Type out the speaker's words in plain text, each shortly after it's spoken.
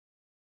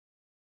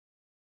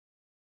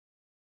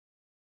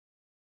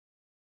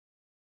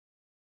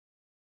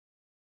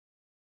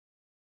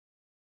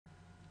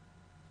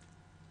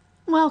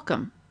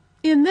Welcome.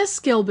 In this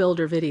Skill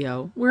Builder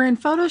video, we're in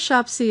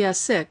Photoshop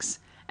CS6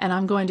 and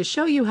I'm going to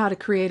show you how to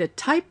create a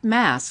type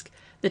mask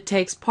that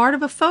takes part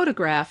of a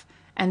photograph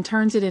and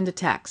turns it into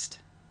text.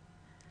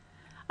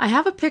 I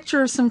have a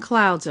picture of some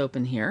clouds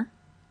open here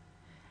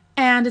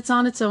and it's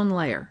on its own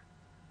layer.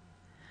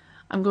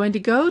 I'm going to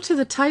go to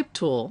the Type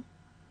tool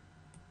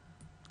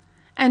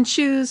and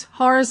choose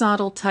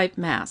Horizontal Type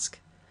Mask.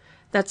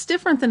 That's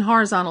different than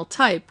horizontal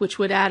type, which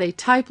would add a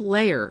type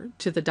layer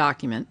to the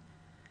document.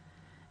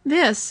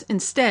 This,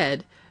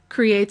 instead,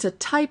 creates a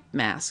type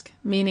mask,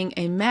 meaning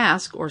a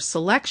mask or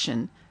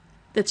selection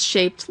that's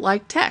shaped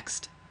like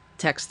text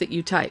that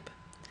you type.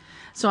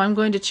 So I'm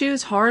going to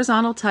choose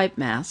Horizontal Type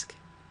Mask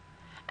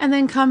and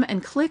then come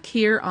and click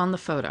here on the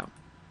photo.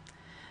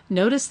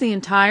 Notice the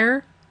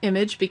entire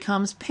image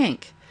becomes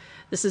pink.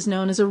 This is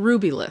known as a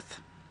rubylith.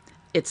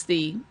 It's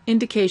the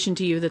indication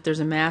to you that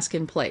there's a mask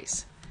in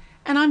place.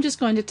 And I'm just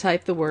going to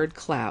type the word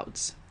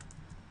clouds.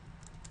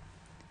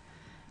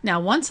 Now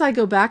once I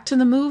go back to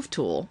the Move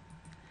tool,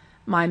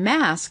 my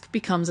mask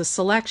becomes a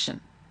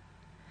selection.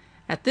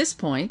 At this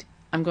point,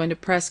 I'm going to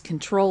press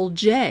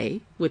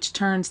Ctrl-J, which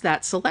turns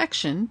that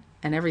selection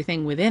and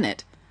everything within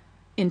it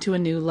into a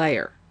new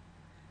layer.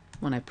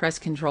 When I press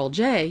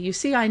Ctrl-J, you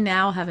see I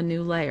now have a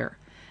new layer.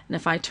 And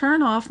if I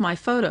turn off my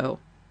photo,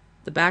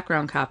 the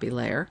background copy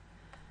layer,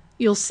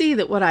 you'll see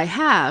that what I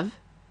have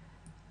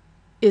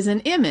is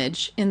an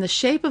image in the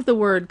shape of the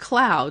word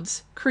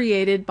clouds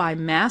created by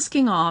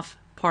masking off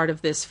part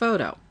of this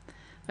photo.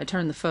 If I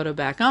turn the photo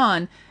back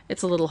on,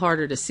 it's a little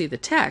harder to see the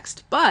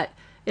text, but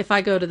if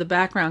I go to the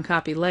background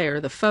copy layer,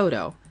 the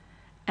photo,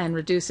 and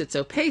reduce its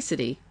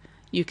opacity,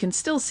 you can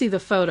still see the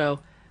photo,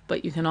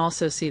 but you can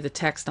also see the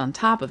text on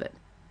top of it.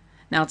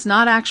 Now it's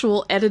not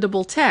actual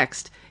editable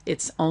text,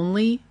 it's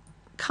only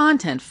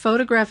content,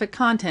 photographic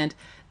content,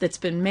 that's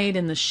been made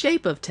in the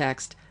shape of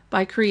text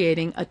by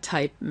creating a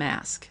type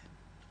mask.